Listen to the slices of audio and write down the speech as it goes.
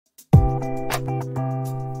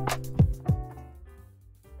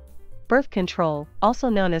Birth control, also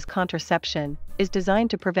known as contraception, is designed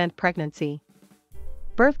to prevent pregnancy.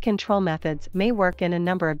 Birth control methods may work in a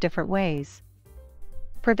number of different ways.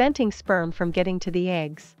 Preventing sperm from getting to the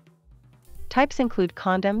eggs. Types include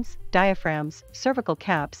condoms, diaphragms, cervical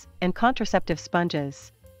caps, and contraceptive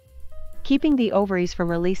sponges. Keeping the ovaries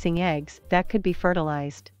from releasing eggs that could be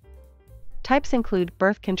fertilized. Types include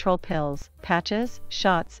birth control pills, patches,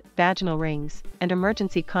 shots, vaginal rings, and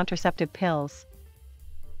emergency contraceptive pills.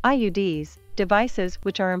 IUDs, devices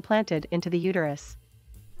which are implanted into the uterus.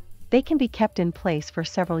 They can be kept in place for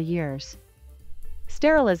several years.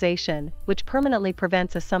 Sterilization, which permanently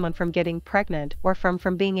prevents someone from getting pregnant or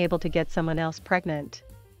from being able to get someone else pregnant.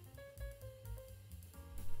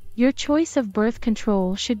 Your choice of birth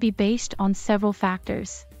control should be based on several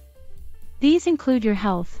factors. These include your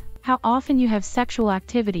health, how often you have sexual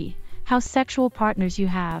activity, how sexual partners you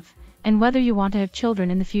have, and whether you want to have children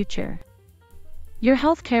in the future. Your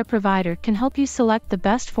healthcare provider can help you select the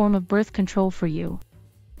best form of birth control for you.